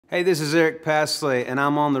Hey, this is Eric Paslay, and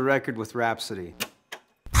I'm on the record with Rhapsody.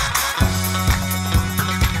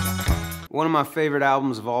 One of my favorite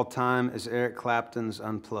albums of all time is Eric Clapton's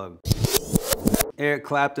Unplugged. Eric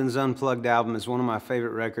Clapton's Unplugged album is one of my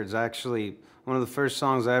favorite records. Actually, one of the first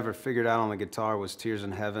songs I ever figured out on the guitar was Tears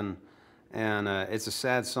in Heaven. And it's a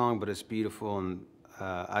sad song, but it's beautiful, and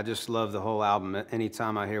I just love the whole album.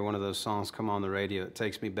 Anytime I hear one of those songs come on the radio, it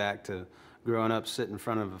takes me back to growing up sitting in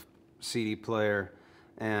front of a CD player,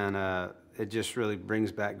 and it just really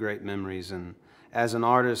brings back great memories. And as an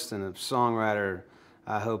artist and a songwriter,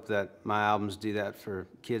 I hope that my albums do that for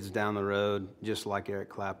kids down the road, just like Eric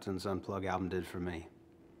Clapton's Unplugged album did for me.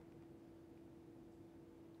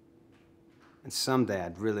 And someday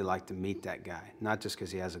I'd really like to meet that guy, not just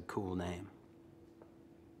because he has a cool name.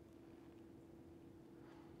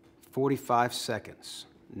 45 seconds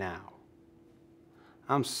now.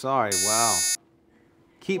 I'm sorry, wow.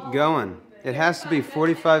 Keep going. It has to be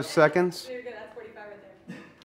 45 seconds. You're good, that's 45 right there.